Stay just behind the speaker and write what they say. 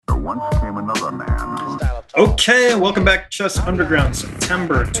once came another man. Okay, welcome back to Chess Underground,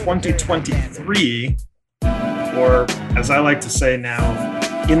 September 2023, or as I like to say now,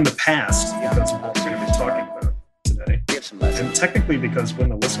 in the past, because of what we're going to be talking about today. And technically because when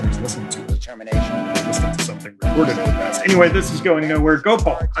the listeners listen to it, listen to something recorded in the past. Anyway, this is going nowhere.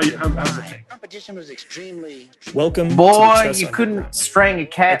 Gopal, how's it going? Competition was extremely... Welcome Boy, to you couldn't string a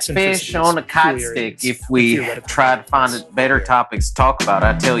catfish on a kite stick if we tried to find better topics to talk about.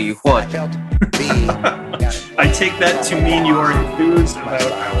 I tell you what. I take that to mean you are enthused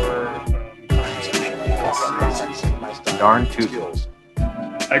about our conversation. Darn tootle.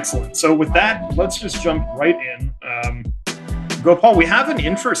 Excellent. So with that, let's just jump right in. Gopal, we have an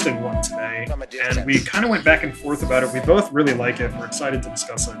interesting one today, and we kind of went back and forth about it. We both really like it. We're excited to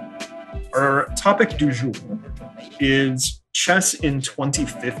discuss it. Our topic du jour is chess in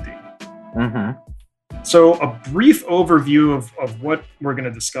 2050. Mm-hmm. So a brief overview of what we're going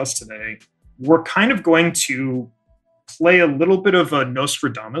to discuss today. We're kind of going to play a little bit of a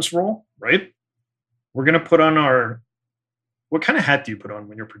Nostradamus role, right? We're going to put on our... What kind of hat do you put on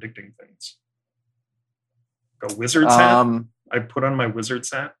when you're predicting things? A wizard's hat? I put on my wizard's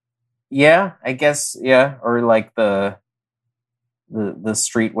hat. Yeah, I guess, yeah. Or like the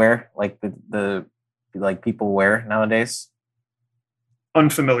streetwear, like the like people wear nowadays.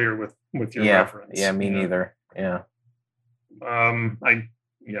 Unfamiliar with your reference. Yeah, me neither. Yeah.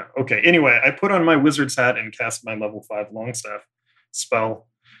 Okay. Anyway, I put on my wizard's hat and cast my level 5 Longstaff spell.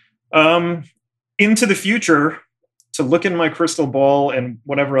 Into the future, to look in my crystal ball and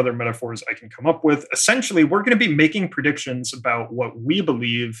whatever other metaphors I can come up with. Essentially, we're going to be making predictions about what we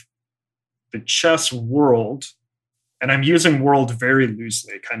believe the chess world, and I'm using world very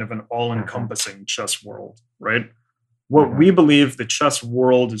loosely, kind of an all-encompassing chess world, right? What we believe the chess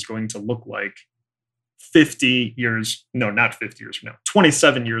world is going to look like 27 years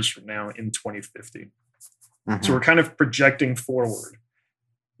from now in 2050. So we're kind of projecting forward.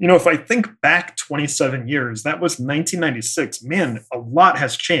 You know, if I think back 27 years, that was 1996. Man, a lot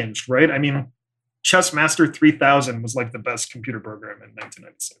has changed, right? I mean, Chess Master 3000 was like the best computer program in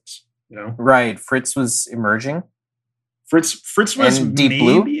 1996, you know? Right. Fritz was emerging. Fritz was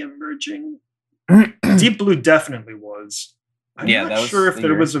maybe emerging. Deep Blue definitely was. I'm not sure if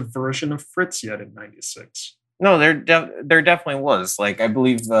there was a version of Fritz yet in 96. No, there definitely was. Like, I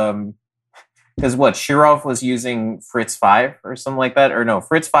believe... Because Shirov was using Fritz 5 or something like that? Or no,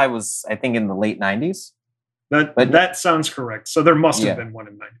 Fritz 5 was, I think, in the late 90s. That sounds correct. So there must have been one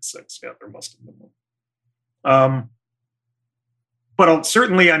in 96. Yeah, there must have been one. But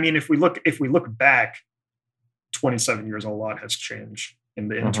certainly, I mean, if we look back 27 years, a lot has changed in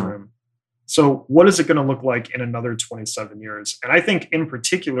the interim. So what is it going to look like in another 27 years? And I think in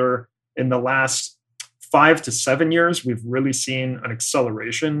particular, in the last 5 to 7 years, we've really seen an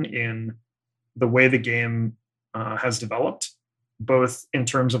acceleration in the way the game has developed, both in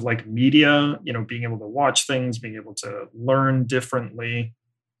terms of like media, you know, being able to watch things, being able to learn differently,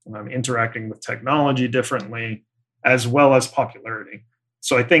 interacting with technology differently, as well as popularity.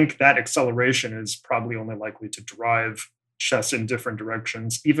 So I think that acceleration is probably only likely to drive chess in different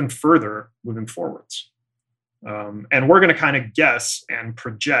directions even further moving forwards. And we're going to kind of guess and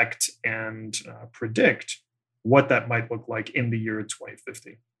project and predict what that might look like in the year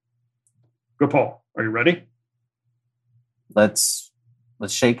 2050. Gopal, are you ready? Let's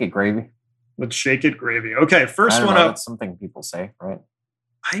shake it, gravy. Let's shake it, gravy. Okay, first one up. That's something people say, right?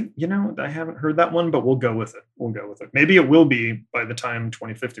 I haven't heard that one, but we'll go with it. Maybe it will be by the time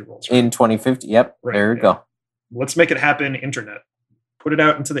 2050 rolls. Right? In 2050, yep. Right, there you go. Let's make it happen. Internet, put it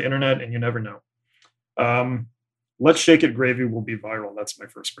out into the internet, and you never know. Let's shake it, gravy will be viral. That's my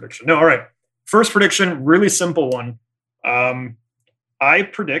first prediction. No, all right. First prediction, really simple one. I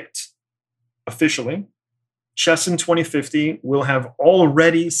predict officially, chess in 2050 will have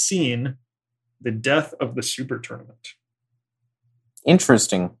already seen the death of the Super Tournament.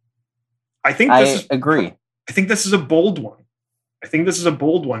 Interesting. I agree. I think this is a bold one.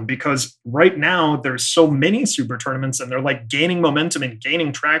 Because right now there's so many Super Tournaments and they're like gaining momentum and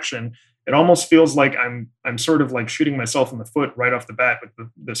gaining traction. It almost feels like I'm sort of like shooting myself in the foot right off the bat with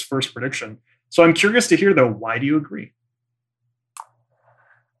this first prediction. So I'm curious to hear, though, why do you agree?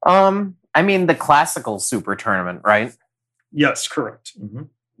 I mean, the classical Super Tournament, right? Yes, correct. Mm-hmm.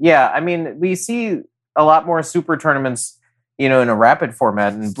 Yeah, I mean, we see a lot more Super Tournaments, you know, in a rapid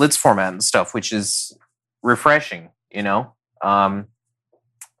format and blitz format and stuff, which is refreshing, you know? But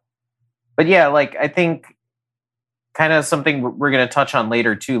yeah, like, I think kind of something we're going to touch on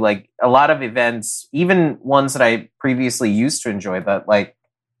later too, like a lot of events, even ones that I previously used to enjoy, that like,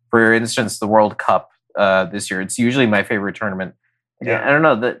 for instance, the World Cup this year, it's usually my favorite tournament. Yeah. I don't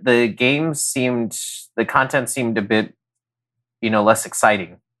know. The content seemed a bit, less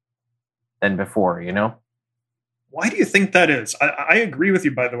exciting than before. Why do you think that is? I agree with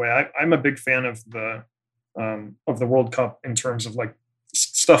you, by the way. I'm a big fan of the World Cup in terms of like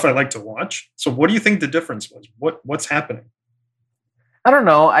stuff I like to watch. So what do you think the difference was? What's happening? I don't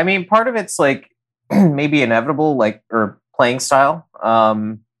know. I mean, part of it's like maybe inevitable, like, or playing style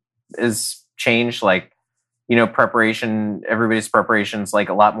is changed. Like, everybody's preparation's like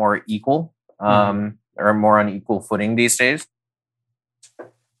a lot more equal, or more on equal footing these days.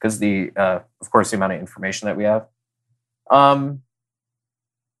 Because of course, the amount of information that we have. And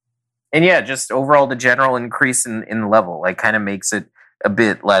yeah, just overall the general increase in level, like, kind of makes it a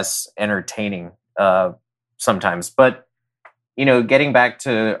bit less entertaining sometimes. But, getting back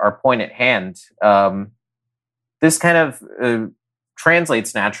to our point at hand, this kind of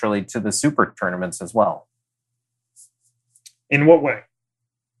translates naturally to the super tournaments as well. In what way?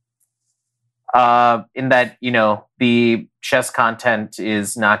 In that, the chess content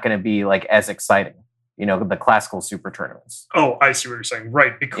is not going to be like as exciting, the classical super tournaments. Oh, I see what you're saying.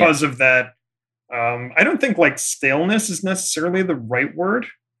 Right. Because of that, I don't think like staleness is necessarily the right word,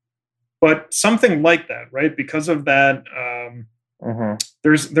 but something like that, right? Because of that,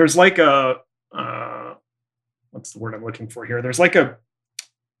 there's like a, what's the word I'm looking for here? There's like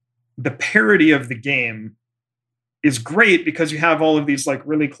the parody of the game is great because you have all of these like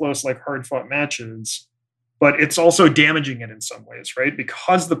really close, like hard fought matches, but it's also damaging it in some ways, right?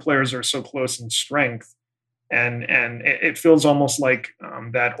 Because the players are so close in strength, and it feels almost like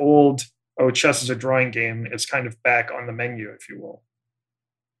that old, chess is a drawing game is kind of back on the menu, if you will.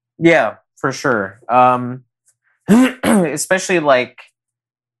 Yeah, for sure. Especially like,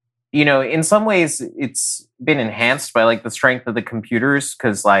 in some ways it's been enhanced by like the strength of the computers,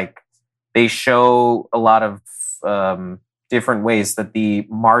 because like they show a lot of different ways that the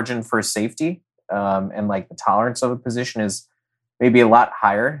margin for safety and like the tolerance of a position is maybe a lot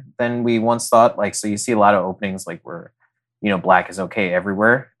higher than we once thought. Like, so you see a lot of openings like where, black is okay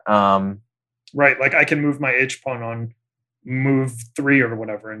everywhere. Right. Like I can move my H pawn on move 3 or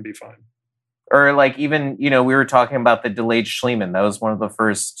whatever and be fine. Or like even, we were talking about the delayed Schliemann. That was one of the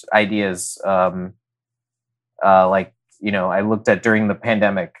first ideas. I looked at during the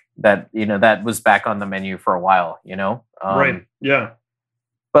pandemic that, that was back on the menu for a while, right. Yeah.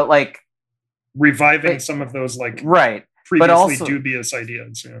 But like reviving some of those like right. previously but also, dubious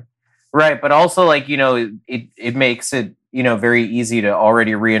ideas. Yeah. Right. But also like, it makes it, very easy to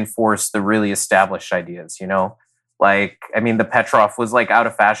already reinforce the really established ideas, like, I mean, the Petrov was like out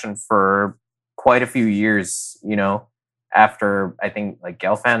of fashion for quite a few years, after I think like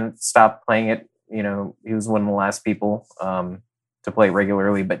Gelfand stopped playing it. He was one of the last people to play it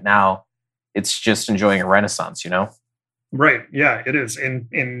regularly, but now it's just enjoying a renaissance, Right. Yeah, it is.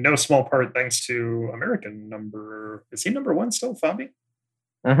 In no small part thanks to American number. Is he number 1 still, Fabi?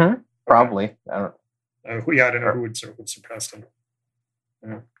 Mm-hmm. Probably. Okay. I don't know who would surpass him.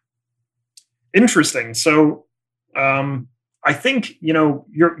 Yeah. Interesting. So I think,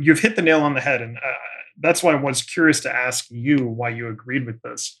 you've hit the nail on the head, and that's why I was curious to ask you why you agreed with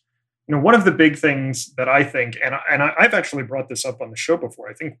this. One of the big things that I think, and I've actually brought this up on the show before,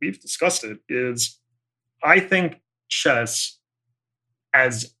 I think we've discussed it, is I think chess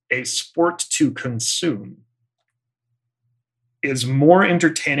as a sport to consume is more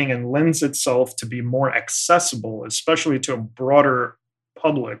entertaining and lends itself to be more accessible, especially to a broader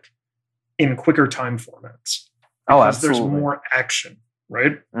public in quicker time formats. Because there's more action,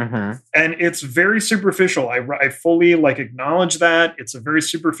 right? Mm-hmm. And it's very superficial. I fully like acknowledge that it's a very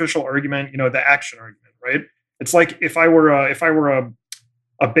superficial argument. The action argument, right? It's like if I were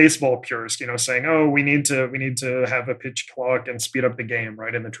a baseball purist, saying, "Oh, we need to have a pitch clock and speed up the game,"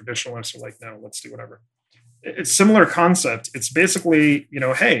 right? And the traditionalists are like, "No, let's do whatever." It's similar concept. It's basically,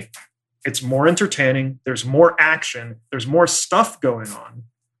 hey, it's more entertaining. There's more action. There's more stuff going on.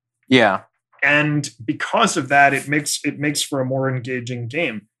 Yeah. And because of that, it makes for a more engaging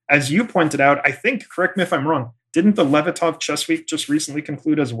game. As you pointed out, I think, correct me if I'm wrong, didn't the Levitov Chess Week just recently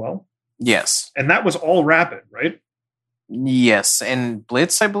conclude as well? Yes. And that was all rapid, right? Yes. And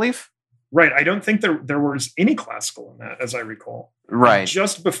Blitz, I believe? Right. I don't think there was any classical in that, as I recall. Right. And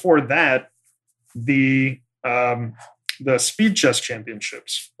just before that, the Speed Chess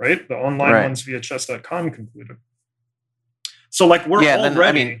Championships, right? The online ones via chess.com concluded. So like we're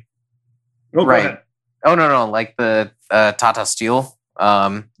already... Go ahead. Oh, no. Like the Tata Steel,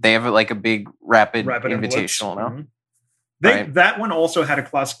 they have like a big rapid invitational now. Mm-hmm. That one also had a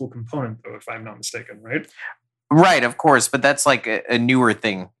classical component, though, if I'm not mistaken, right? Right, of course. But that's like a newer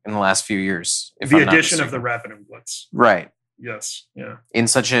thing in the last few years. The addition of the rapid and blitz. Right. Yes. Yeah. In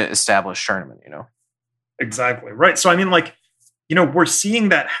such an established tournament, Exactly. Right. So, I mean, like, we're seeing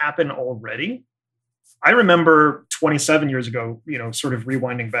that happen already. I remember 27 years ago, sort of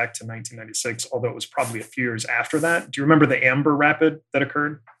rewinding back to 1996, although it was probably a few years after that. Do you remember the Amber Rapid that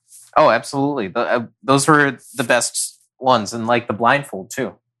occurred? Oh, absolutely. Those were the best ones, and like the blindfold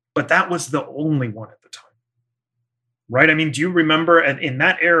too. But that was the only one at the time. Right? I mean, do you remember in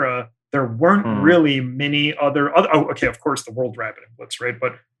that era, there weren't really many other okay, of course, the World Rapid and Blitz, right?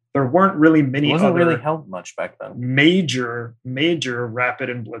 But there weren't really many it wasn't other really held much back then. Major Rapid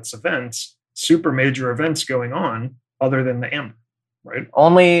and Blitz events, super major events going on other than the Amber, right?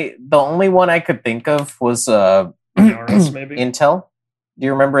 The only one I could think of was RS, maybe? Intel. Do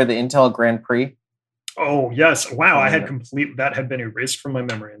you remember the Intel Grand Prix? Oh, yes. Wow, that had been erased from my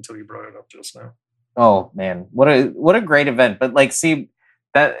memory until you brought it up just now. Oh man, what a great event. But like, see,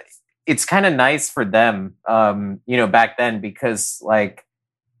 that it's kind of nice for them, back then, because like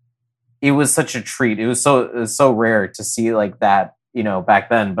it was such a treat. It was so rare to see like that, back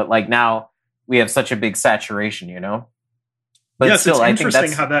then. But like now we have such a big saturation, But yes, still, it's I think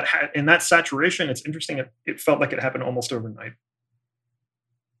interesting how that in that saturation. It's interesting. It felt like it happened almost overnight.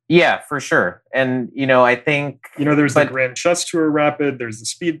 Yeah, for sure. And, I think... there's the Grand Chess Tour Rapid, there's the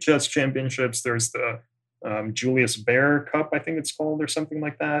Speed Chess Championships, there's the Julius Baer Cup, I think it's called, or something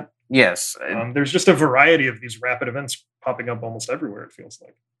like that. Yes. There's just a variety of these rapid events popping up almost everywhere, it feels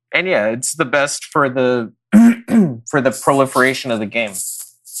like. And yeah, it's the best for the for the proliferation of the game.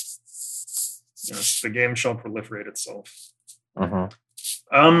 Yes, the game shall proliferate itself.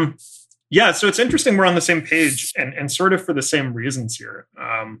 Mm-hmm. Yeah, so it's interesting we're on the same page and sort of for the same reasons here.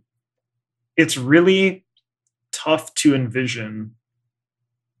 It's really tough to envision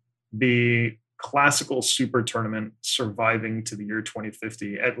the classical super tournament surviving to the year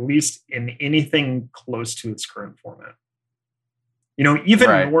 2050, at least in anything close to its current format. Even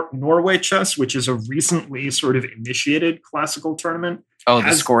right. Norway chess, which is a recently sort of initiated classical tournament. Oh,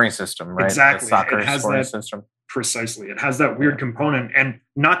 the scoring system, right? Exactly. The soccer it has scoring that, system. Precisely. It has that weird component, and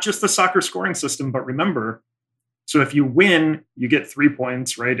not just the soccer scoring system, but remember, so if you win, you get 3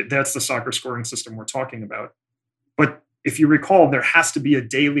 points, right? That's the soccer scoring system we're talking about. But if you recall, there has to be a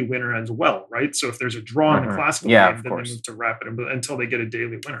daily winner as well, right? So if there's a draw in the classical game, then they move to rapid until they get a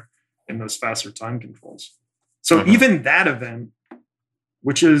daily winner in those faster time controls. So even that event,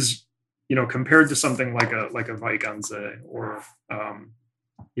 which is, compared to something like a Weigandse or,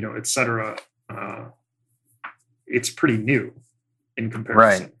 et cetera, it's pretty new in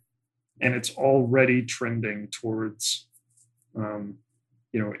comparison. Right. And it's already trending towards,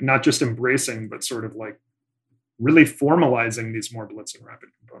 not just embracing, but sort of like really formalizing these more blitz and rapid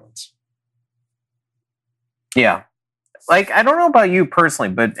components. Yeah. Like, I don't know about you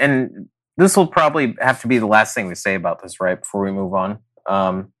personally, and this will probably have to be the last thing we say about this, right? Before we move on.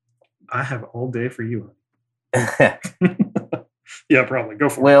 I have all day for you. Yeah, probably. Go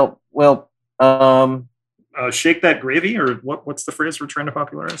for it. Well, shake that gravy, or what's the phrase we're trying to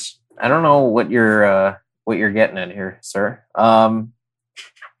popularize? I don't know what you're getting at here, sir.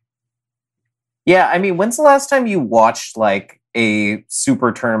 Yeah, I mean, when's the last time you watched like a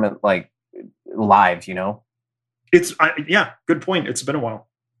super tournament like live? Yeah, good point. It's been a while.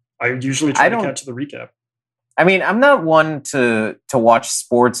 I usually try to catch the recap. I mean, I'm not one to watch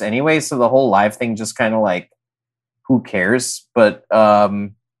sports anyway, so the whole live thing just kind of like, who cares? But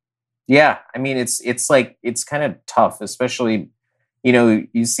yeah, I mean, it's kind of tough, especially,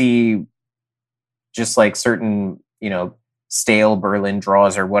 you see just like certain, stale Berlin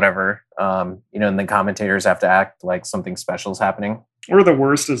draws or whatever, and the commentators have to act like something special is happening. Or the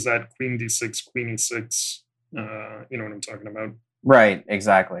worst is that Queen D6, Queen E6, you know what I'm talking about? Right,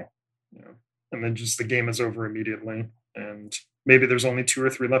 exactly. Yeah. And then just the game is over immediately, and maybe there's only 2 or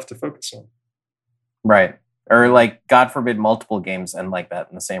 3 left to focus on. Right. Or like, God forbid, multiple games end like that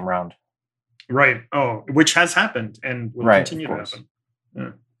in the same round. Right. Oh, which has happened and will continue to happen.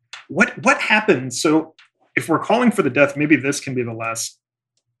 Yeah. What happened? So if we're calling for the death, maybe this can be the last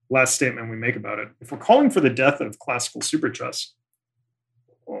statement we make about it. If we're calling for the death of classical super chess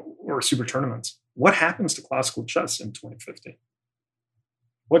or super tournaments, what happens to classical chess in 2050?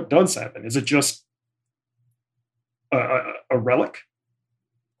 What does happen? Is it just a relic?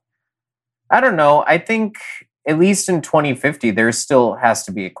 I don't know. I think at least in 2050, there still has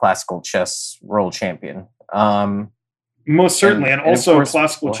to be a classical chess world champion. Most certainly. And also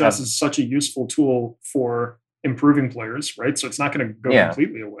classical chess is such a useful tool for improving players, right? So it's not going to go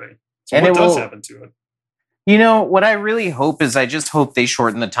completely away. So what does happen to it? What I really hope is I just hope they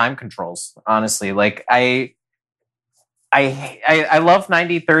shorten the time controls, honestly. Like, I love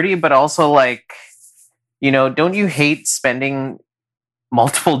 90-30, but also like don't you hate spending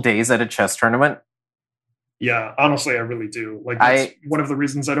multiple days at a chess tournament? Yeah, honestly, I really do. Like, that's one of the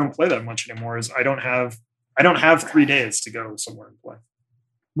reasons I don't play that much anymore is I don't have 3 days to go somewhere and play.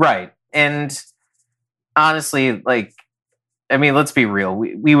 Right. And honestly, like, I mean, let's be real.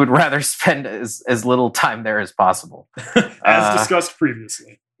 We would rather spend as little time there as possible. As discussed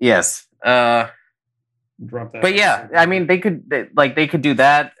previously. Yes. But yeah, I mean, they could do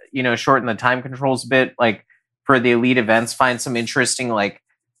that, shorten the time controls a bit. Like for the elite events, find some interesting like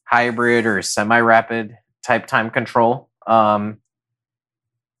hybrid or semi-rapid type time control.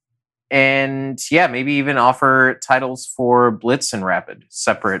 And yeah, maybe even offer titles for Blitz and Rapid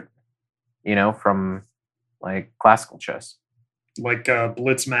separate, from like classical chess. Like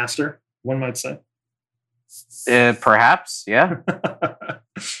Blitz Master, one might say. Perhaps, yeah.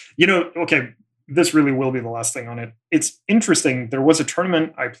 Okay, this really will be the last thing on it. It's interesting. There was a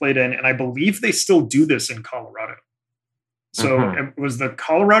tournament I played in, and I believe they still do this in Colorado. So it was the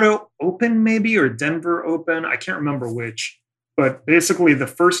Colorado Open, maybe, or Denver Open. I can't remember which. But basically, the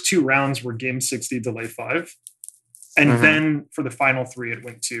first 2 rounds were game 60, delay 5. And then for the final 3, it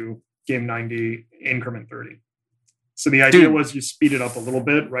went to game 90, increment 30. So the idea was you speed it up a little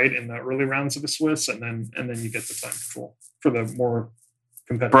bit, right, in the early rounds of the Swiss, and then you get the time control for the more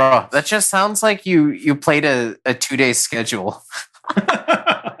competitive. Bro, rounds. That just sounds like you played a 2-day schedule.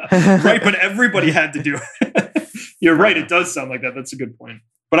 Right, but everybody had to do it. You're right. It does sound like that. That's a good point.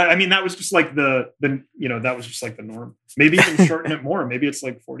 But I mean, that was just like that was just like the norm. Maybe you can shorten it more. Maybe it's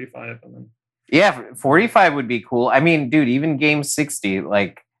like 45. And then... Yeah, 45 would be cool. I mean, dude, even game 60,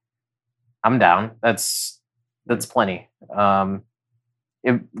 like, I'm down. That's plenty. Grandmaster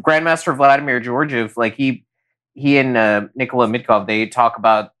Vladimir Georgiev, like he and Nikola Mitkov, they talk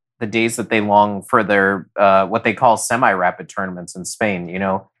about the days that they long for their what they call semi-rapid tournaments in Spain.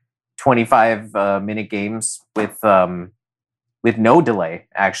 25-minute games with no delay,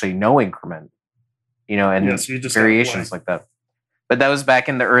 actually, no increment. And so you just variations like that. But that was back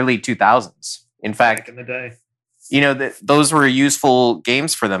in the early 2000s. In fact, back in the day. Those were useful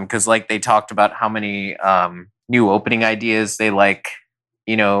games for them because, like, they talked about how many new opening ideas they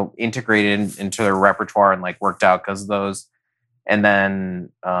integrated into their repertoire and like worked out because of those. And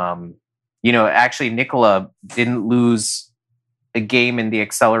then, actually, Nikola didn't lose a game in the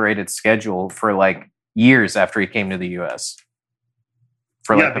accelerated schedule for like years after he came to the U.S.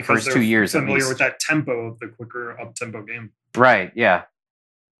 For like the first 2 years. Familiar with that tempo of the quicker up tempo game. Right. Yeah.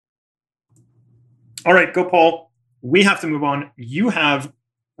 All right, Gopal. We have to move on. You have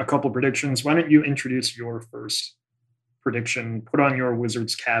a couple predictions. Why don't you introduce your first prediction? Put on your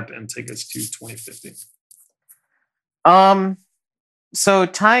Wizards cap and take us to 2050. So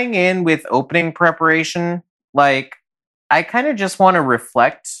tying in with opening preparation, like I kind of just want to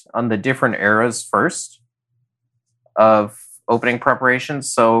reflect on the different eras first of opening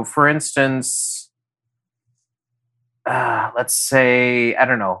preparations. So, for instance, let's say, I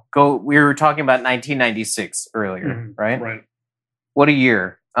don't know, we were talking about 1996 earlier, right? Right. What a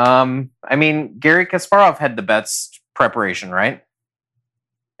year. I mean, Garry Kasparov had the best preparation, right?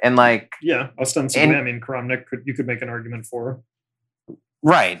 And like... Yeah, ostensibly. I mean, Kramnik, you could make an argument for.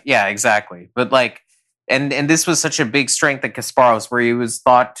 Right, yeah, exactly. But like, and this was such a big strength at Kasparov's where he was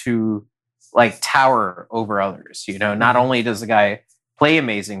thought to like tower over others. Not only does the guy play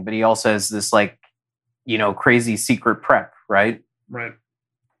amazing, but he also has this like, crazy secret prep, right? Right.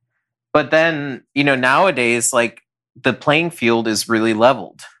 But then, nowadays, like the playing field is really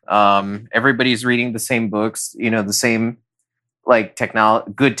leveled. Everybody's reading the same books, the same like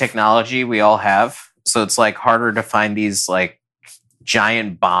good technology we all have. So it's like harder to find these like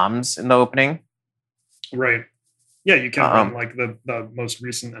giant bombs in the opening. Right. Yeah, you can run like the most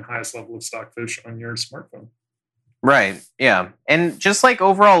recent and highest level of Stockfish on your smartphone. Right. Yeah. And just like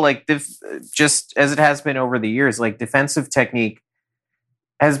overall, like just as it has been over the years, like defensive technique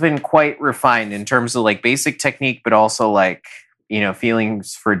has been quite refined in terms of like basic technique, but also like,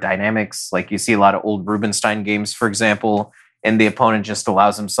 feelings for dynamics. Like you see a lot of old Rubinstein games, for example, and the opponent just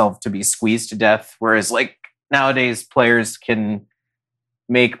allows himself to be squeezed to death. Whereas like nowadays players can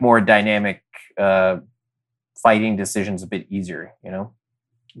make more dynamic fighting decisions a bit easier,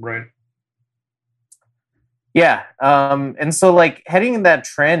 Right. Yeah. And so like heading in that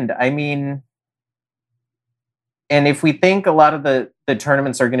trend, I mean, and if we think a lot of the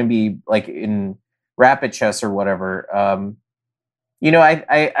tournaments are going to be like in rapid chess or whatever,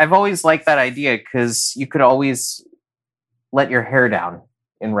 I've always liked that idea because you could always let your hair down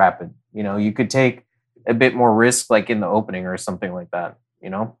in rapid. You could take a bit more risk like in the opening or something like that,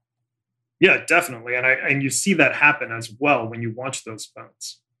 Yeah, definitely. And you see that happen as well when you watch those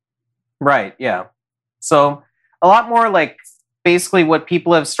events. Right, yeah. So a lot more like basically what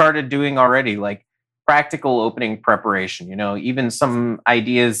people have started doing already, like practical opening preparation, even some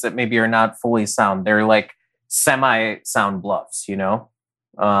ideas that maybe are not fully sound. They're like semi-sound bluffs, things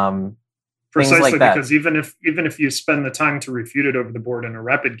Precisely, like that. because even if you spend the time to refute it over the board in a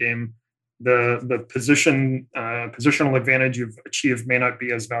rapid game, the positional advantage you've achieved may not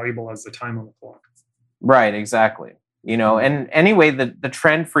be as valuable as the time on the clock. Right, exactly. And anyway, the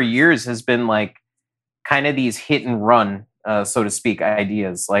trend for years has been like kind of these hit and run, so to speak,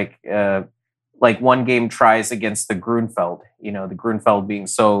 ideas, like one game tries against the Grunfeld, the Grunfeld being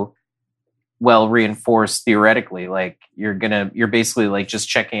so well reinforced theoretically, like you're basically like just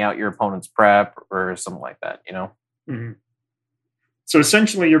checking out your opponent's prep or something like that, Mm-hmm. So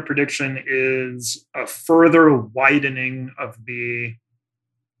essentially your prediction is a further widening of the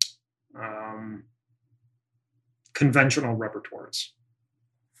conventional repertoires.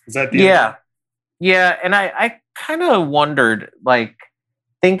 Is that the idea? Yeah, and I kind of wondered, like,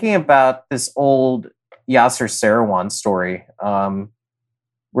 thinking about this old Yasser Seirawan story,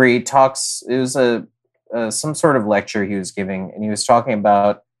 where he talks. It was some sort of lecture he was giving, and he was talking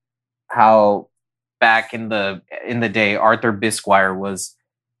about how back in the day, Arthur Bisquire was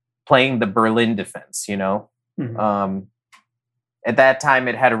playing the Berlin defense. Mm-hmm. At that time,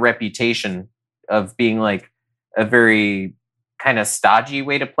 it had a reputation of being like a very kind of stodgy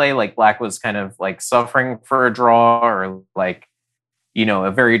way to play. Like Black was kind of like suffering for a draw, or like,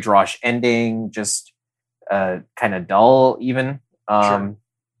 a very drawish ending, just kind of dull even. Sure.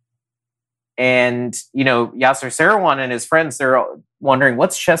 And, Yasser Seirawan and his friends, they're wondering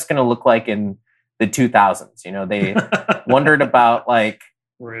what's chess going to look like in the 2000s. They wondered about like,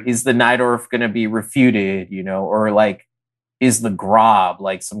 right. Is the Najdorf going to be refuted, or like, is the Grob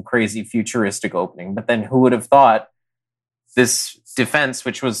like some crazy futuristic opening? But then who would have thought this defense,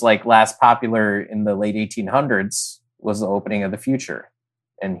 which was like last popular in the late 1800s, was the opening of the future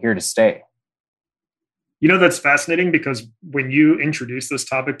and here to stay. That's fascinating, because when you introduced this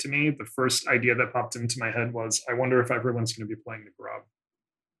topic to me, the first idea that popped into my head was, I wonder if everyone's going to be playing the Grob.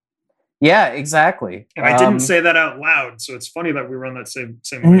 Yeah, exactly. And I didn't say that out loud, so it's funny that we were on that same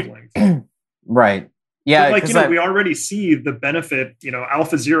wavelength. Right. Yeah, but like, we already see the benefit.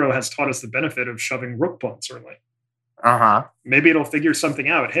 Alpha Zero has taught us the benefit of shoving rook pawns early. Maybe it'll figure something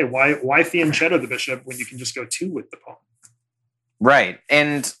out. Hey, why fianchetto the bishop when you can just go 2 with the pawn? Right.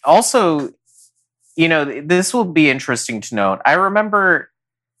 And also, this will be interesting to note. I remember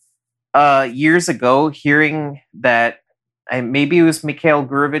years ago hearing that maybe it was Mikhail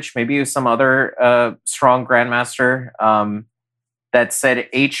Gurevich, maybe it was some other strong grandmaster that said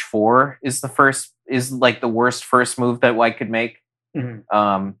H4 is like the worst first move that White could make.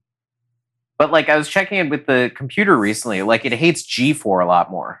 Mm-hmm. But like I was checking it with the computer recently, like it hates G4 a lot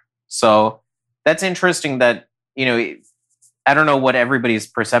more. So that's interesting that, I don't know what everybody's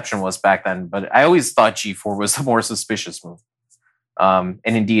perception was back then, but I always thought G4 was the more suspicious move. And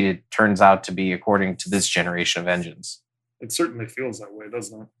indeed, it turns out to be, according to this generation of engines. It certainly feels that way,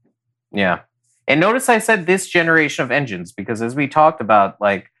 doesn't it? Yeah. And notice I said this generation of engines, because as we talked about,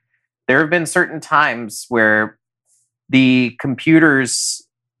 like, there have been certain times where the computers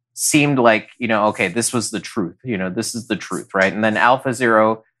seemed like, okay, this was the truth. This is the truth, right? And then Alpha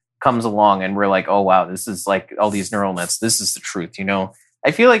Zero comes along and we're like, oh, wow, this is like all these neural nets. This is the truth,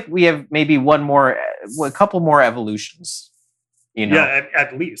 I feel like we have maybe a couple more evolutions, Yeah,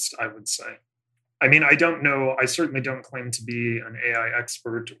 at least, I would say. I mean, I don't know. I certainly don't claim to be an AI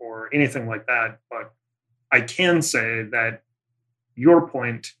expert or anything like that, but I can say that your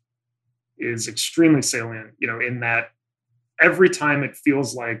point is extremely salient, in that every time it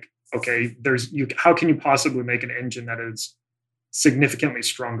feels like, okay, how can you possibly make an engine that is significantly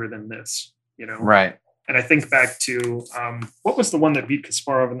stronger than this, Right. And I think back to what was the one that beat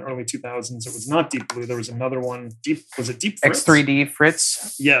Kasparov in the early 2000s? It was not Deep Blue. There was another one. Was it Deep Fritz? X3D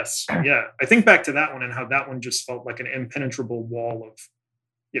Fritz? Yes. Yeah. I think back to that one and how that one just felt like an impenetrable wall of,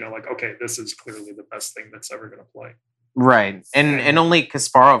 like, okay, this is clearly the best thing that's ever going to play. Right. And only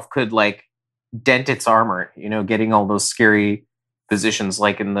Kasparov could like dent its armor, getting all those scary positions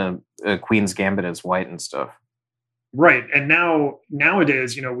like in the Queen's Gambit as White and stuff. Right. And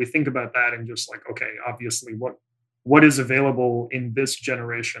nowadays, we think about that and just like, okay, obviously what is available in this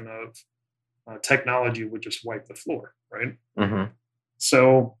generation of technology would just wipe the floor. Right. Mm-hmm.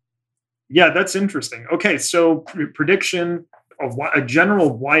 So yeah, that's interesting. Okay. So prediction of a general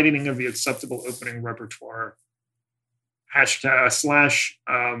widening of the acceptable opening repertoire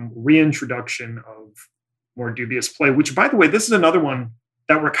 / reintroduction of more dubious play, which by the way, this is another one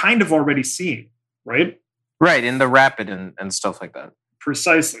that we're kind of already seeing, right? Right, in the rapid and stuff like that.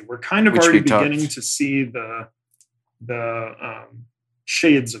 Precisely. We're kind of Which already we talked. beginning to see the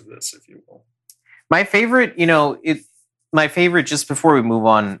shades of this, if you will. My favorite, just before we move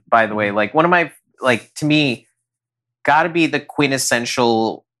on, by the way, like one of my, like, to me, gotta be the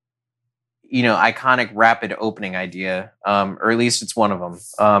quintessential, iconic rapid opening idea, or at least it's one of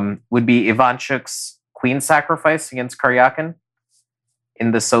them, would be Ivanchuk's Queen Sacrifice against Karyakin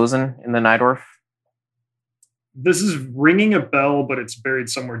in the Sozin in the Najdorf. This is ringing a bell, but it's buried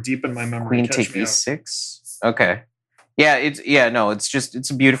somewhere deep in my memory. Queen take e6. Okay. Yeah, it's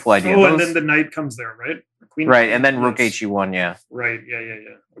a beautiful idea. Oh, and then the knight comes there, right? Queen, right, and then rook he1, yeah. Right, yeah.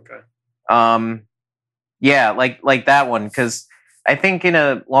 Okay. Yeah, like that one, because I think in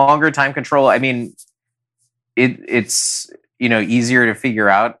a longer time control, I mean, it's easier to figure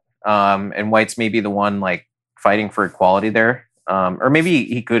out, and White's maybe the one like fighting for equality there, or maybe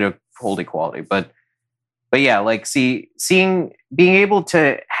he could hold equality, but yeah, like being able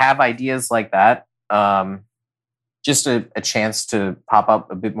to have ideas like that, just a chance to pop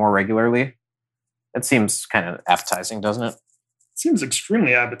up a bit more regularly. That seems kind of appetizing, doesn't it? Seems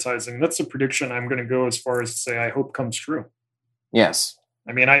extremely appetizing. That's a prediction I'm going to go as far as to say I hope comes true. Yes.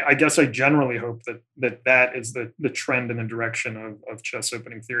 I mean, I guess I generally hope that is the trend and the direction of chess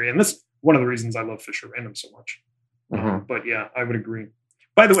opening theory. And this is one of the reasons I love Fischer Random so much. Mm-hmm. But yeah, I would agree.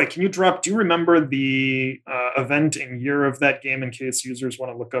 By the way, do you remember the event and year of that game in case users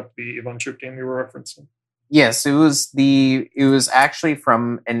want to look up the Ivanchuk game you were referencing? Yes, it was actually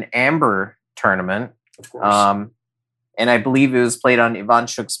from an Amber tournament. Of course. And I believe it was played on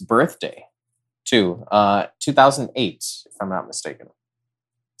Ivanchuk's birthday, too. 2008, if I'm not mistaken.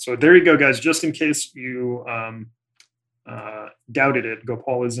 So there you go, guys. Just in case you doubted it,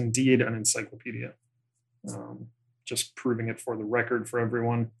 Gopal is indeed an encyclopedia. Just proving it for the record for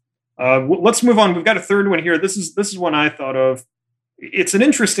everyone. Let's move on. We've got a third one here. This is one I thought of. It's an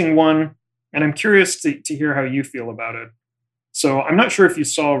interesting one, and I'm curious to hear how you feel about it. So I'm not sure if you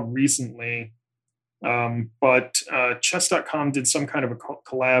saw recently, but chess.com did some kind of a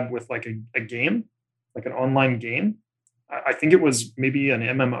collab with like a game, like an online game. I think it was maybe an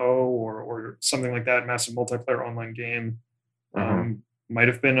MMO or something like that, massive multiplayer online game. Might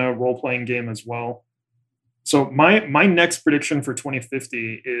have been a role-playing game as well. So my next prediction for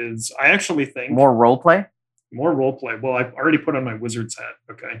 2050 is I actually think... More roleplay? More roleplay. Well, I've already put on my wizard's hat,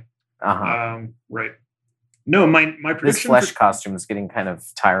 okay? Right. No, my prediction... This flesh costume is getting kind of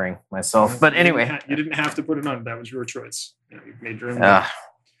tiring myself. But anyway... You didn't have to put it on. That was your choice. You made your own...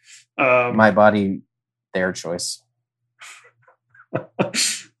 my body, their choice.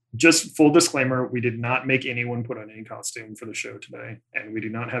 Just full disclaimer, we did not make anyone put on any costume for the show today, and we do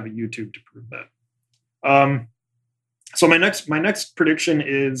not have a YouTube to prove that. So my next prediction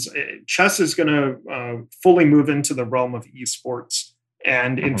is chess is going to fully move into the realm of esports,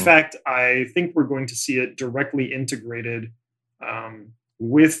 and in fact, I think we're going to see it directly integrated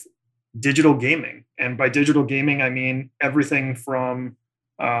with digital gaming. And by digital gaming, I mean everything from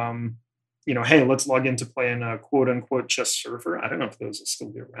hey, let's log in to play in a quote unquote chess server. I don't know if those will still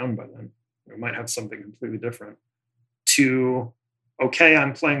be around by then. We might have something completely different. To, okay,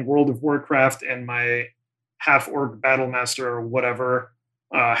 I'm playing World of Warcraft and my half-orc battle master or whatever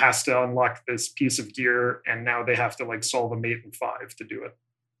has to unlock this piece of gear, and now they have to like solve a mate in 5 to do it.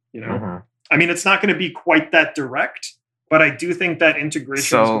 I mean, it's not going to be quite that direct, but I do think that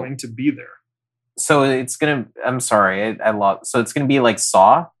integration is going to be there. So it's going to, I'm sorry, I lost. So it's going to be like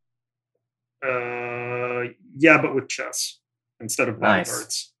Saw? Yeah, but with chess instead of battle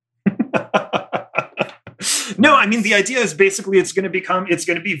cards. Nice. No, I mean, the idea is basically it's going to be V-gaming. It's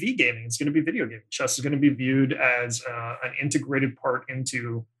going to be video gaming. Chess is going to be viewed as an integrated part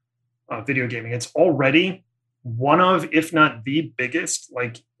into video gaming. It's already one of, if not the biggest,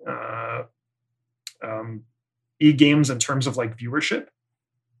 like e-games in terms of like viewership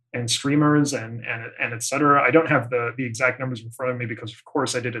and streamers and et cetera. I don't have the exact numbers in front of me because, of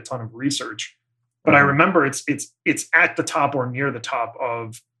course, I did a ton of research. But I remember it's at the top or near the top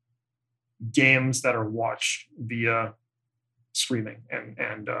of games that are watched via streaming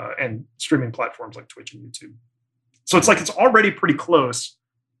and streaming platforms like Twitch and YouTube. So it's like it's already pretty close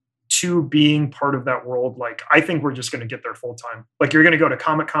to being part of that world. Like, I think we're just going to get there full time. Like, you're going to go to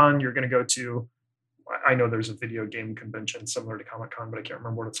Comic-Con, you're going to go to, I know there's a video game convention similar to Comic-Con, but I can't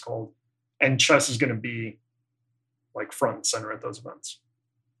remember what it's called. And chess is going to be like front and center at those events.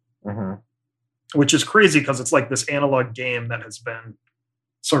 Which is crazy because it's like this analog game that has been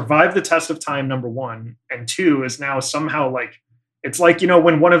survived the test of time, number one, and two is now somehow like, it's like,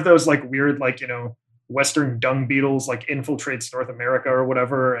 when one of those like weird, like, Western dung beetles like infiltrates North America or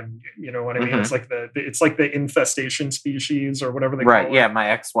whatever, and you know what I mean. It's like the infestation species or whatever they call it. Yeah, my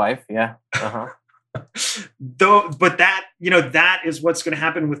ex-wife. Yeah. Uh-huh. But that that is what's going to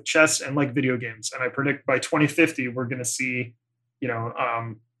happen with chess and like video games, and I predict by 2050 we're going to see,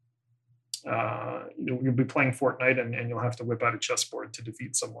 you'll be playing Fortnite and you'll have to whip out a chessboard to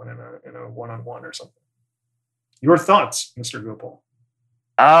defeat someone in a one-on-one or something. Your thoughts, Mr. Gopal?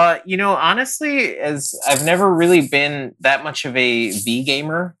 Honestly, as I've never really been that much of a V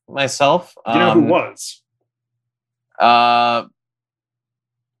gamer myself. You know who was? The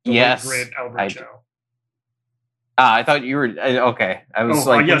yes, great Albert Chow. I thought you were okay. I was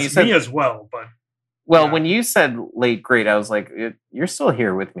like, yes, when you said, me as well. But when you said late great, I was like, you're still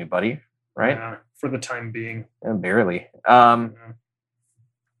here with me, buddy, right? Yeah, for the time being, barely. I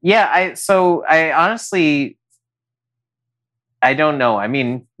honestly, I don't know. I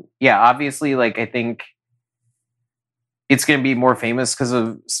mean, yeah, obviously, like I think it's going to be more famous because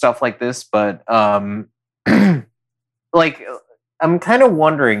of stuff like this, but like I'm kind of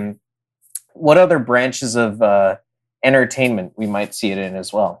wondering what other branches of entertainment we might see it in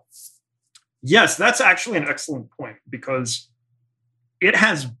as well. Yes, that's actually an excellent point, because it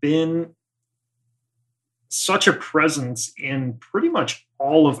has been such a presence in pretty much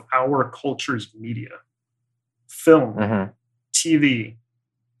all of our culture's media. Film, TV,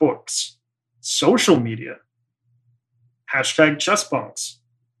 books, social media, hashtag chess punks.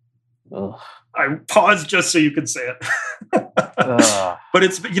 Ugh. I paused just so you could say it. But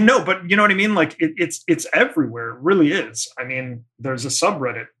it's, but you know what I mean? Like it's everywhere. It really is. I mean, there's a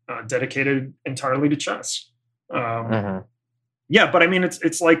subreddit dedicated entirely to chess. Yeah, but I mean,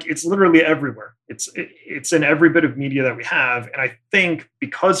 it's like, it's literally everywhere. It's in every bit of media that we have. And I think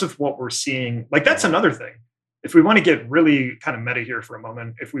because of what we're seeing, like that's another thing. If we want to get really kind of meta here for a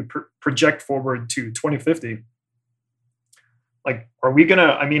moment, if we project forward to 2050, like, are we going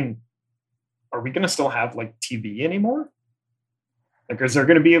to still have like TV anymore? Like, is there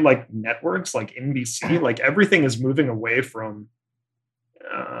going to be like networks like NBC? Like everything is moving away from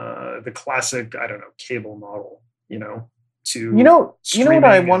the classic, I don't know, cable model, to you know what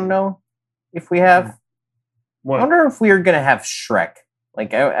I want to know if we have? What? I wonder if we are going to have Shrek.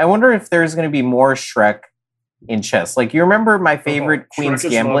 Like, I wonder if there's going to be more Shrek in chess. Like, you remember my favorite Queen's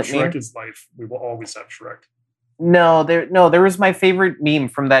Gambit meme? Shrek is life. We will always have Shrek. No, there was my favorite meme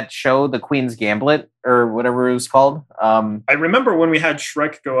from that show, the Queen's Gambit, or whatever it was called. I remember when we had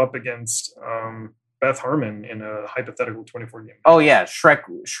Shrek go up against Beth Harmon in a hypothetical 24 game. Oh yeah,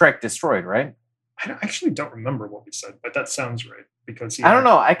 Shrek destroyed, right? I actually don't remember what we said, but that sounds right, because I don't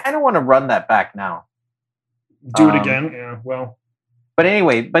know. I kind of want to run that back now. Do it again, yeah. Well, but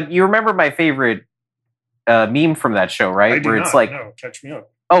anyway, but you remember my favorite meme from that show, right? I do Where not, it's like, no, catch me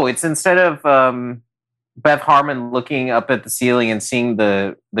up. Oh, it's instead of Beth Harmon looking up at the ceiling and seeing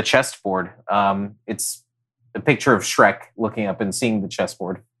the chessboard, it's a picture of Shrek looking up and seeing the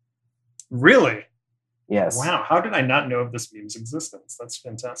chessboard. Really? Yes. Wow. How did I not know of this meme's existence? That's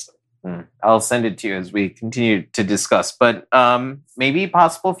fantastic. I'll send it to you as we continue to discuss. But maybe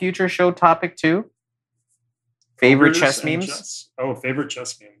possible future show topic too. Favorite chess memes? Chess? Oh, favorite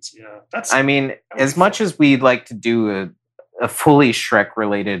chess memes. Yeah. As much as we'd like to do a fully Shrek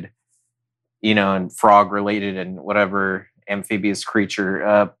related, and frog related and whatever amphibious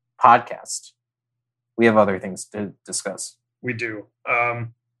creature podcast, we have other things to discuss. We do.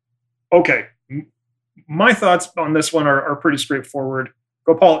 Okay. My thoughts on this one are pretty straightforward.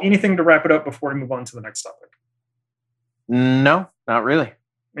 Gopal, anything to wrap it up before we move on to the next topic? No, not really.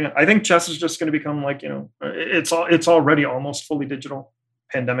 Yeah, I think chess is just going to become like, it's already almost fully digital.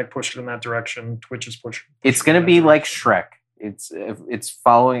 Pandemic pushed it in that direction. Twitch is pushing. It's going to be like Shrek. It's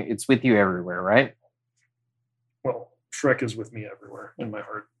following. It's with you everywhere, right? Well, Shrek is with me everywhere in my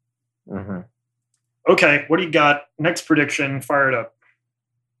heart. Mm-hmm. Okay, what do you got? Next prediction. Fire it up.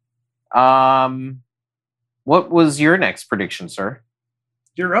 What was your next prediction, sir?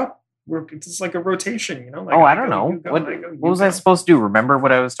 You're up. It's like a rotation, Like, I don't know. What was I supposed to do? Remember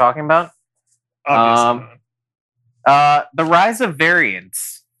what I was talking about? Obviously the rise of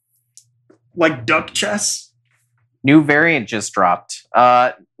variants. Like duck chess? New variant just dropped.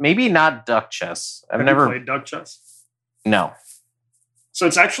 Maybe not duck chess. I've never played duck chess. No. So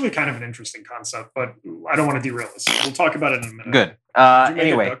it's actually kind of an interesting concept, but I don't want to derail this. We'll talk about it in a minute. Good. Did you make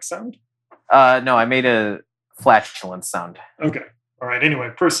anyway, a duck sound? No, I made a flatulence sound. Okay. All right. Anyway,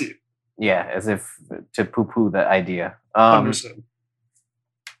 proceed. Yeah, as if to poo-poo the idea. Understood.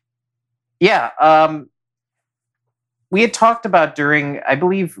 Yeah. We had talked about I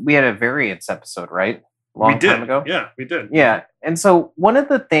believe we had a variants episode, right? Long time ago. Yeah, we did. Yeah. And so one of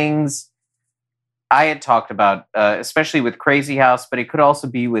the things I had talked about, especially with Crazy House, but it could also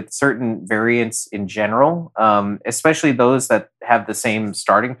be with certain variants in general, especially those that have the same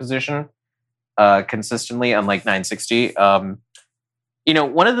starting position consistently, unlike 960. One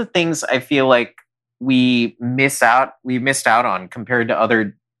of the things I feel like we missed out on compared to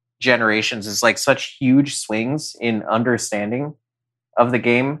other generations is like such huge swings in understanding of the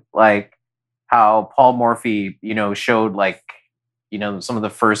game, like how Paul Morphy, showed like, some of the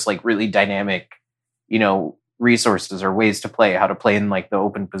first like really dynamic, resources or ways to play, how to play in like the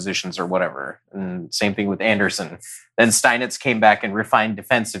open positions or whatever. And same thing with Anderson. Then Steinitz came back and refined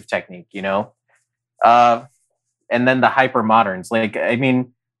defensive technique, and then the hyper moderns. Like, I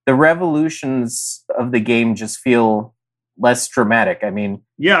mean, the revolutions of the game just feel less dramatic. I mean,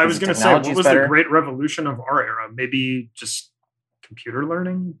 yeah, I was going to say, what was better? The great revolution of our era? Maybe just computer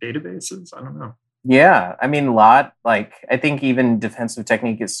learning, databases? I don't know. Yeah, I mean, a lot. Like, I think even defensive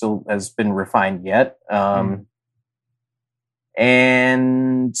technique has been refined yet.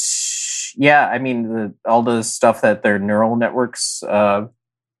 And yeah, I mean, all the stuff that their neural networks have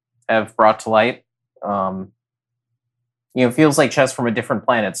brought to light, feels like chess from a different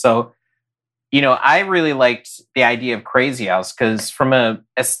planet. So, I really liked the idea of Crazy House because from a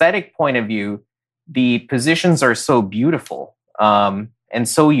aesthetic point of view, the positions are so beautiful and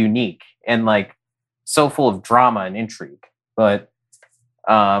so unique and like so full of drama and intrigue. But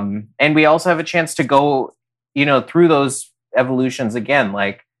and we also have a chance to go, through those evolutions again.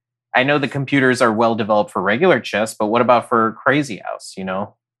 Like, I know the computers are well developed for regular chess, but what about for Crazy House?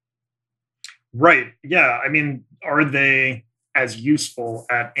 Right. Yeah. I mean, are they as useful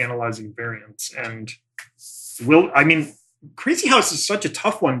at analyzing variants? And Crazy House is such a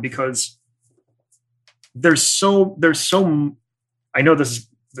tough one because there's so I know this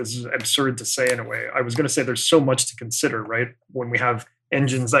is absurd to say in a way. I was going to say there's so much to consider, right? When we have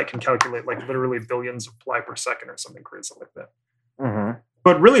engines that can calculate like literally billions of ply per second or something crazy like that. Mm-hmm.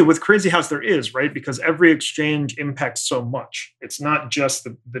 But really with Crazy House there is, right? Because every exchange impacts so much. It's not just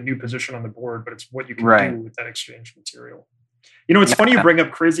the new position on the board, but it's what you can do with that exchange material. It's funny you bring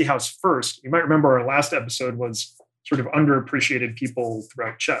up Crazy House first. You might remember our last episode was sort of underappreciated people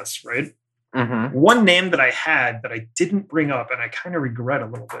throughout chess, right? Mm-hmm. One name that I had that I didn't bring up and I kind of regret a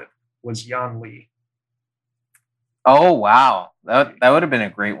little bit was Yan Li. Oh wow, that would have been a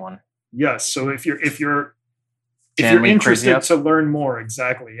great one. Yes. So if you're interested to learn more,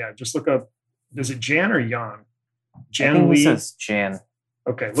 exactly, yeah, just look up. Is it Jan or Yan? Jan I think Li. He says Jan.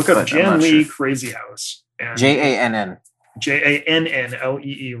 Okay, look up Jan Li Crazy House. JANN.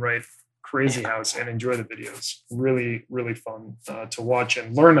 JANNLEE, right? Crazy House, and enjoy the videos. Really, really fun to watch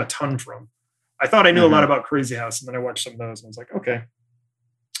and learn a ton from. I thought I knew a lot about Crazy House, and then I watched some of those, and I was like, okay,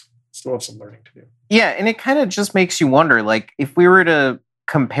 still have some learning to do. Yeah, and it kind of just makes you wonder, like, if we were to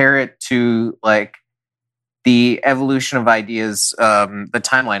compare it to, like, the evolution of ideas, the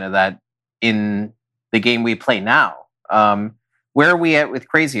timeline of that in the game we play now, where are we at with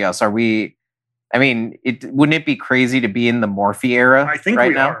Crazy House? Wouldn't it be crazy to be in the Morphy era? I think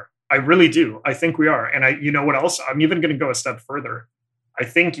we are. I really do. I think we are. And you know what else? I'm even going to go a step further. I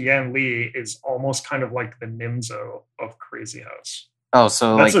think Yan Li is almost kind of like the Nimzo of Crazy House. Oh,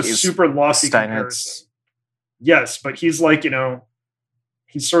 so that's like a super lofty comparison. Yes, but he's like,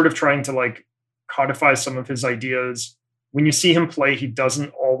 he's sort of trying to like codify some of his ideas. When you see him play, he doesn't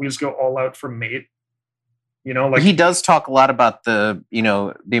always go all out for mate. Like he does talk a lot about the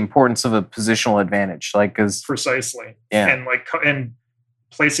importance of a positional advantage, like because precisely, yeah, and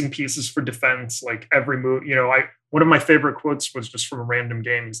placing pieces for defense, like every move. One of my favorite quotes was just from a random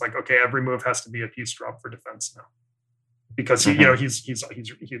game. He's like, okay, every move has to be a piece drop for defense now, because he's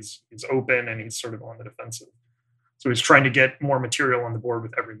open and he's sort of on the defensive. So he's trying to get more material on the board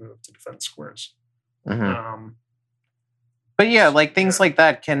with every move to defend squares. Mm-hmm. But yeah, like things like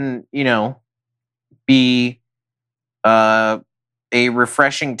that can, be a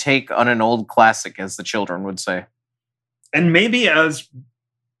refreshing take on an old classic, as the children would say. And maybe as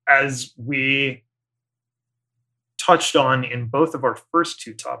we touched on in both of our first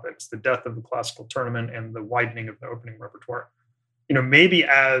two topics, the death of the classical tournament and the widening of the opening repertoire, maybe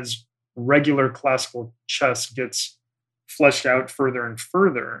as regular classical chess gets fleshed out further and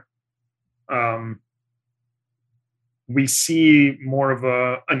further, we see more of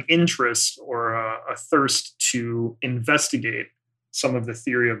an interest or a thirst to investigate some of the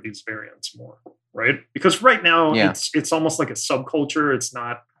theory of these variants more, right? Because right now it's almost like a subculture. It's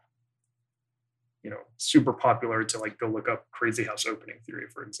not, super popular to like go look up Crazy House opening theory,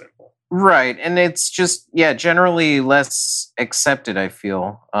 for example. Right. And it's just, generally less accepted, I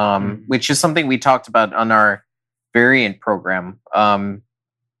feel, which is something we talked about on our variant program.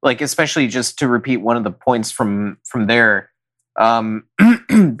 like especially just to repeat one of the points from there,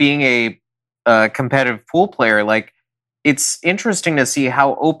 being a competitive pool player, like it's interesting to see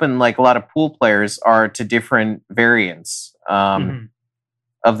how open like a lot of pool players are to different variants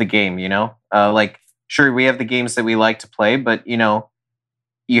of the game. Like sure we have the games that we like to play, but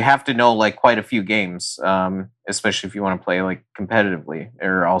you have to know like quite a few games, especially if you want to play like competitively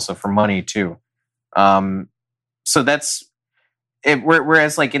or also for money too. So that's it.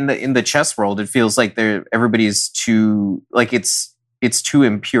 Whereas like in the chess world, it feels like everybody's too like it's too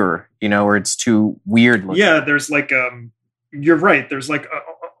impure, or it's too weird looking. Yeah, there's like you're right. There's like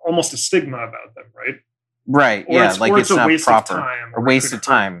almost a stigma about them, right? Right. Or yeah, like it's a not waste proper. of time, or waste of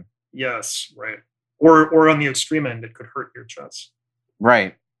time. Yes, right. Or on the extreme end, it could hurt your chess.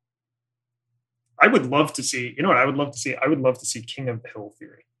 Right. I would love to see. You know what I would love to see? I would love to see King of the Hill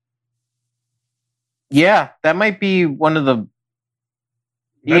theory. Yeah, that might be one of the.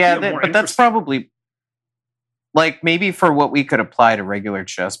 But that's probably like maybe for what we could apply to regular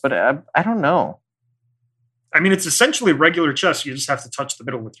chess, but I don't know. I mean, it's essentially regular chess. You just have to touch the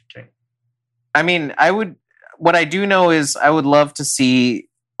middle with your king. I mean, what I do know is I would love to see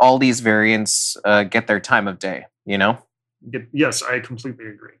all these variants get their time of day, Yes, I completely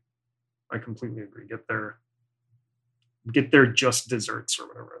agree. Get their just desserts or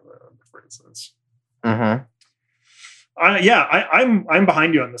whatever the phrase is. Mm-hmm. I'm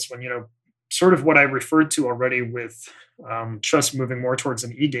behind you on this one. Sort of what I referred to already with chess moving more towards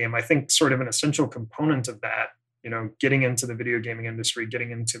an e-game. I think sort of an essential component of that, getting into the video gaming industry,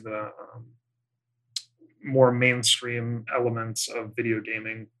 getting into the more mainstream elements of video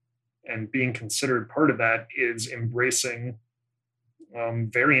gaming, and being considered part of that is embracing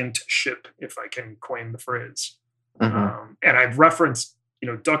variantship, if I can coin the phrase. Mm-hmm. And I've referenced,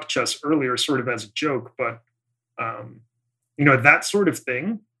 duck chess earlier, sort of as a joke, but that sort of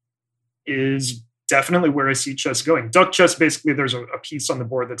thing is definitely where I see chess going. Duck chess, basically, there's a piece on the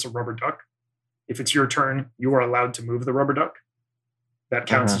board that's a rubber duck. If it's your turn, you are allowed to move the rubber duck. That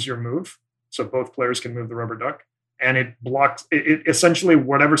counts as your move. So both players can move the rubber duck. And it blocks, it essentially,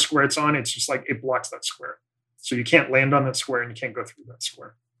 whatever square it's on, it's just like it blocks that square. So you can't land on that square and you can't go through that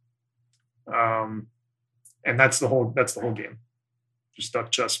square. And that's the whole game. Just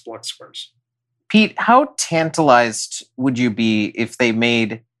duck chess, block squares. Pete, how tantalized would you be if they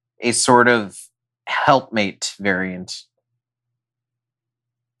made a sort of helpmate variant?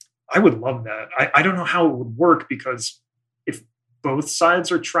 I would love that. I don't know how it would work, because if both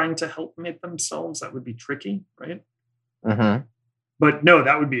sides are trying to helpmate themselves, that would be tricky, right? Mm-hmm. But no,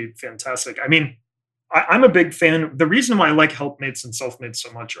 that would be fantastic. I mean, I'm a big fan. The reason why I like helpmates and selfmates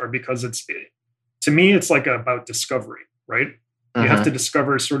so much are because to me, it's like about discovery, right? You have to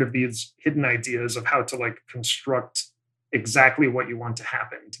discover sort of these hidden ideas of how to like construct exactly what you want to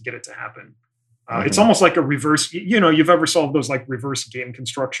happen to get it to happen. It's almost like a reverse, you've ever solved those like reverse game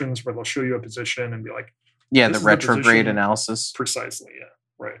constructions where they'll show you a position and be like, yeah, the retrograde analysis. Precisely. Yeah.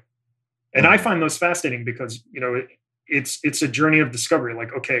 Right. And I find those fascinating because, it's a journey of discovery.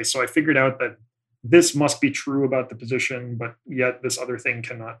 Like, okay, so I figured out that this must be true about the position, but yet this other thing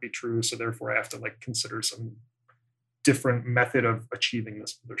cannot be true. So therefore I have to like consider some different method of achieving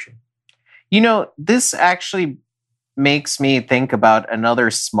this position. This actually makes me think about another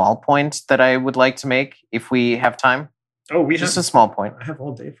small point that I would like to make if we have time. Oh, just a small point. I have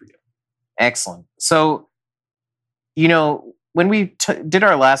all day for you. Excellent. So, when we did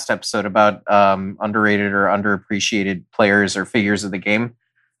our last episode about underrated or underappreciated players or figures of the game,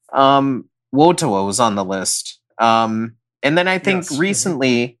 Wotoa was on the list. And then I think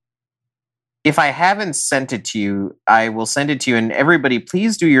recently, if I haven't sent it to you, I will send it to you. And everybody,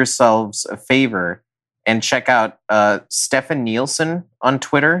 please do yourselves a favor and check out Stefan Nielsen on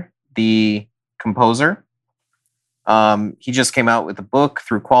Twitter, the composer. He just came out with a book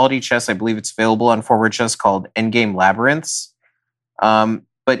through Quality Chess. I believe it's available on Forward Chess, called Endgame Labyrinths.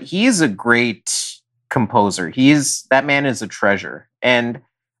 But he is a great composer. That man is a treasure. And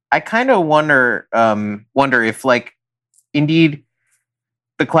I kind of wonder if, like, indeed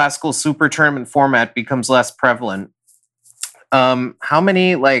the classical super tournament format becomes less prevalent, how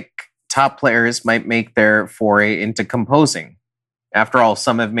many like top players might make their foray into composing? After all,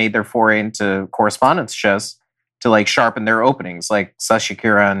 some have made their foray into correspondence chess to like sharpen their openings, like Sasha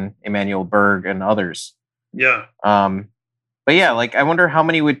Kiran, Emanuel Berg, and others. Yeah. But yeah, like I wonder how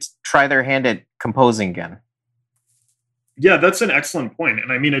many would try their hand at composing again. Yeah, that's an excellent point.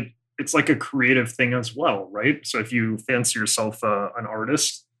 And I mean, it's like a creative thing as well, right? So if you fancy yourself an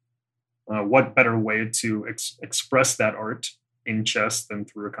artist, what better way to express that art in chess than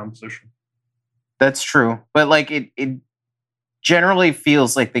through a composition? That's true. But like generally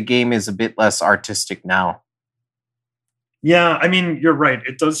feels like the game is a bit less artistic now. Yeah, I mean, you're right.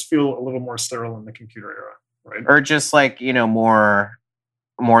 It does feel a little more sterile in the computer era, right? Or just like, more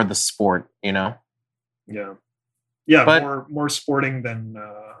the sport, Yeah. But more sporting than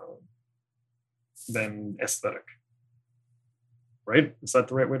aesthetic. Right? Is that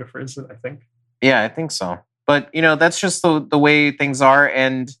the right way to phrase it? I think. Yeah, I think so. But that's just the way things are.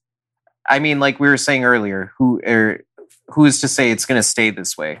 And I mean, like we were saying earlier, who is to say it's going to stay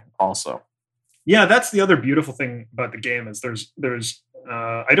this way? Also, yeah, that's the other beautiful thing about the game is there's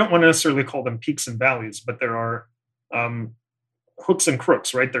I don't want to necessarily call them peaks and valleys, but there are hooks and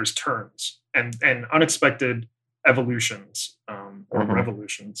crooks. Right? There's turns and unexpected evolutions or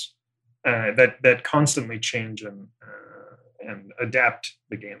revolutions that constantly change and adapt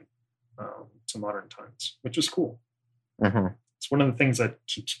the game to modern times, which is cool. It's one of the things that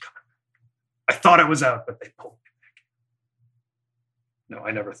keeps you coming back. I thought I was out, but they pulled me back. No,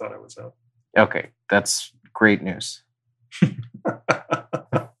 I never thought I was out. Okay, that's great news.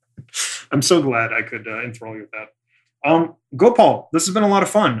 I'm so glad I could enthrall you with that. Gopal, this has been a lot of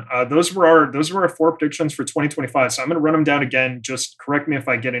fun. Those were our 4 predictions for 2025. So I'm going to run them down again. Just correct me if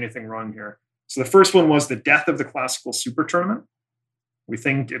I get anything wrong here. So the first one was the death of the classical super tournament. We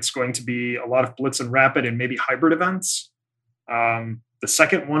think it's going to be a lot of blitz and rapid and maybe hybrid events. The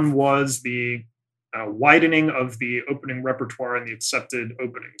second one was the widening of the opening repertoire and the accepted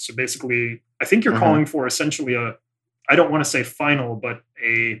opening. So basically, I think you're calling for essentially I don't want to say final, but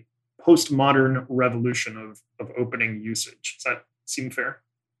a postmodern revolution of opening usage. Does that seem fair?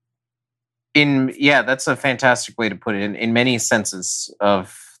 That's a fantastic way to put it in many senses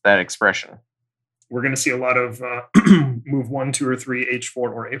of that expression. We're going to see a lot of move 1, 2, or 3, H4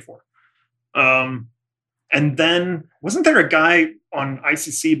 or A4. And then wasn't there a guy on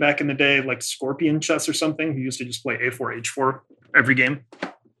ICC back in the day, like Scorpion Chess or something, who used to just play A4, H4 every game?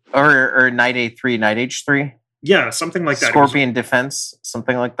 Or Knight A3, Knight H3? Yeah, something like that. Scorpion Defense,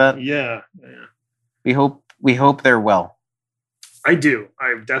 something like that. Yeah. We hope they're well. I do.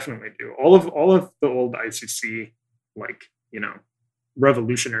 I definitely do. All of the old ICC,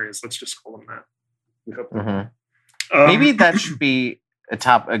 revolutionaries. Let's just call them that. We hope. Maybe that should be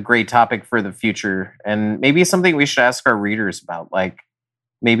a great topic for the future, and maybe something we should ask our readers about, like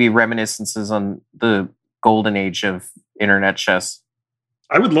maybe reminiscences on the golden age of internet chess.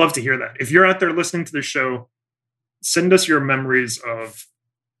 I would love to hear that. If you're out there listening to the show, send us your memories of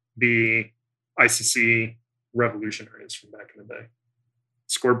the ICC revolutionaries from back in the day.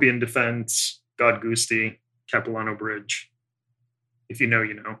 Scorpion Defense, God Gusti, Capilano Bridge. If you know,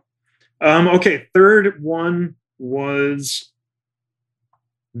 you know. Okay, third one was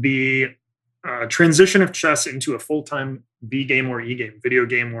the transition of chess into a full-time V game or E game, video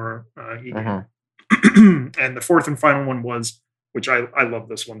game or E game. And the fourth and final one was, which I love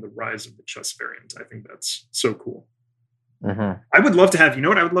this one, the rise of the chess variant. I think that's so cool. I would love to have, you know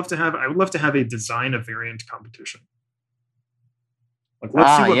what I would love to have? I would love to have a design a variant competition. Like,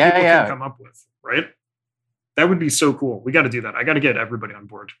 let's see what people can come up with, right? That would be so cool. We got to do that. I got to get everybody on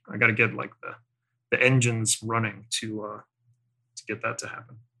board. I got to get like the engines running to get that to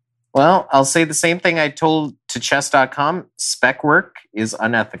happen. Well, I'll say the same thing I told to chess.com. Spec work is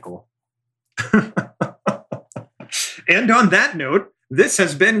unethical. And on that note, this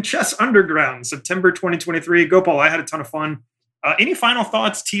has been Chess Underground, September 2023. Gopal, I had a ton of fun. Any final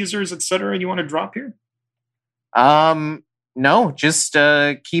thoughts, teasers, etc. you want to drop here? No, just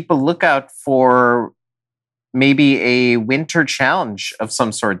keep a lookout for maybe a winter challenge of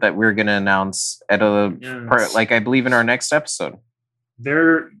some sort that we're going to announce at I believe in our next episode.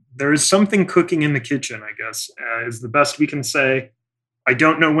 There's something cooking in the kitchen, I guess, is the best we can say. I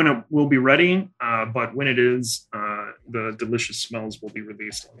don't know when it will be ready, but when it is, the delicious smells will be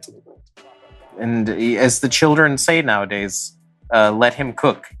released onto the world. And as the children say nowadays, let him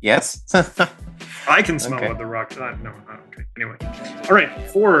cook. Yes? I can smell what the rock... no, okay. Anyway. All right.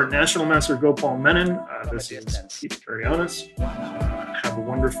 For National Master Gopal Menon, this is Pete Karianis. Have a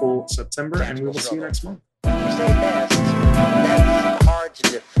wonderful September, and we will see you next month.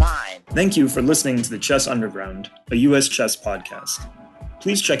 Thank you for listening to the Chess Underground, a U.S. chess podcast.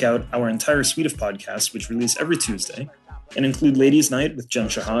 Please check out our entire suite of podcasts, which release every Tuesday, and include Ladies' Night with Jen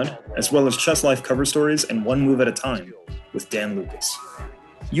Shahad, as well as Chess Life cover stories and One Move at a Time with Dan Lucas.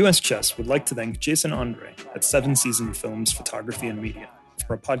 U.S. Chess would like to thank Jason Andre at 7 Season Films Photography and Media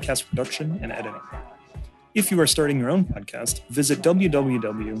for our podcast production and editing. If you are starting your own podcast, visit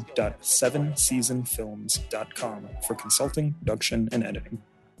www.7seasonfilms.com for consulting, production, and editing.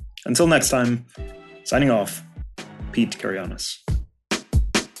 Until next time, signing off, Pete Karianis.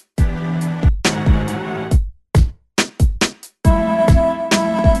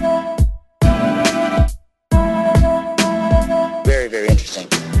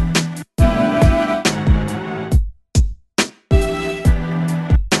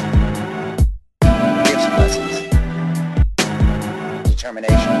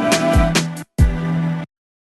 Bye.